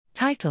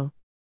Title: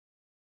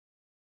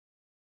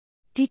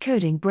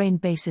 Decoding brain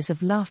bases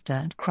of laughter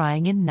and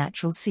crying in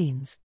natural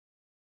scenes.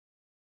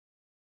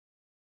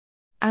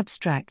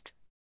 Abstract: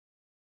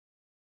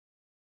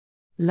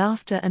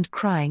 Laughter and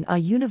crying are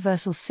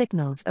universal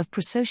signals of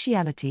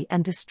prosociality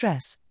and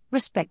distress,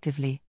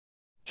 respectively.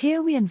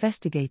 Here we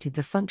investigated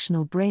the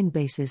functional brain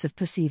bases of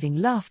perceiving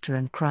laughter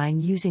and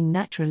crying using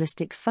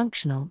naturalistic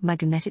functional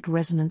magnetic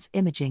resonance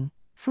imaging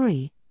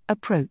 (FMRI)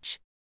 approach.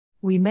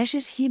 We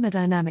measured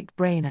hemodynamic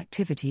brain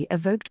activity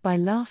evoked by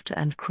laughter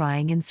and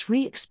crying in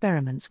 3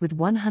 experiments with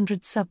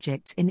 100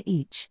 subjects in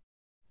each.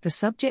 The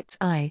subjects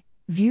I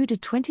viewed a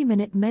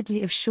 20-minute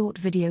medley of short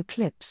video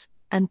clips,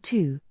 and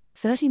 2,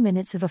 30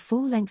 minutes of a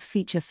full-length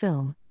feature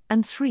film,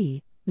 and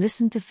 3,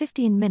 listened to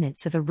 15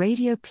 minutes of a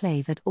radio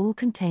play that all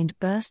contained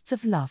bursts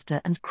of laughter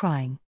and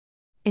crying.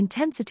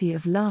 Intensity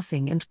of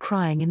laughing and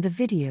crying in the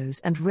videos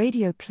and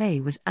radio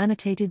play was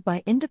annotated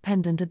by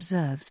independent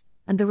observers,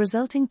 and the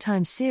resulting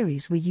time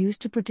series were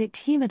used to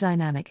predict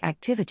hemodynamic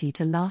activity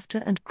to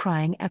laughter and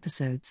crying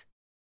episodes.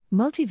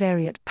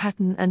 Multivariate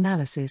pattern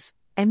analysis,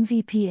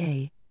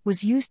 MVPA,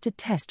 was used to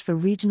test for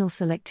regional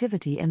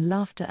selectivity in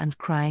laughter and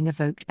crying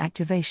evoked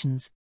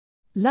activations.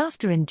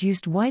 Laughter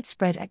induced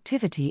widespread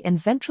activity in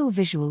ventral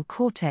visual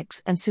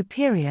cortex and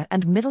superior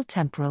and middle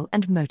temporal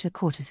and motor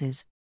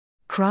cortices.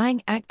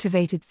 Crying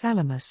activated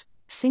thalamus,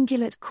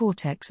 cingulate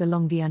cortex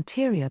along the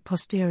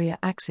anterior-posterior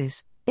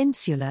axis,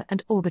 insular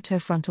and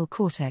orbitofrontal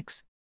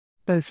cortex.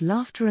 Both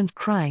laughter and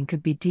crying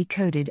could be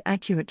decoded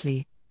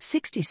accurately,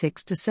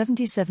 66 to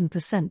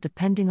 77%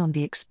 depending on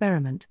the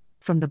experiment,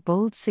 from the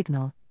bold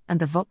signal, and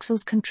the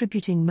voxels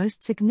contributing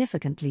most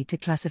significantly to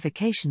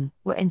classification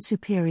were in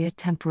superior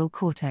temporal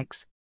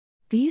cortex.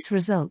 These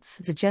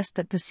results suggest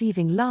that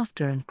perceiving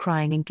laughter and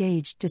crying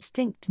engaged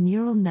distinct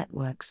neural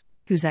networks,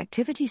 whose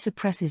activity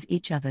suppresses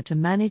each other to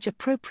manage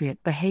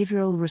appropriate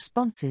behavioral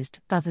responses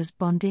to others'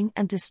 bonding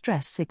and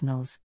distress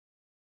signals.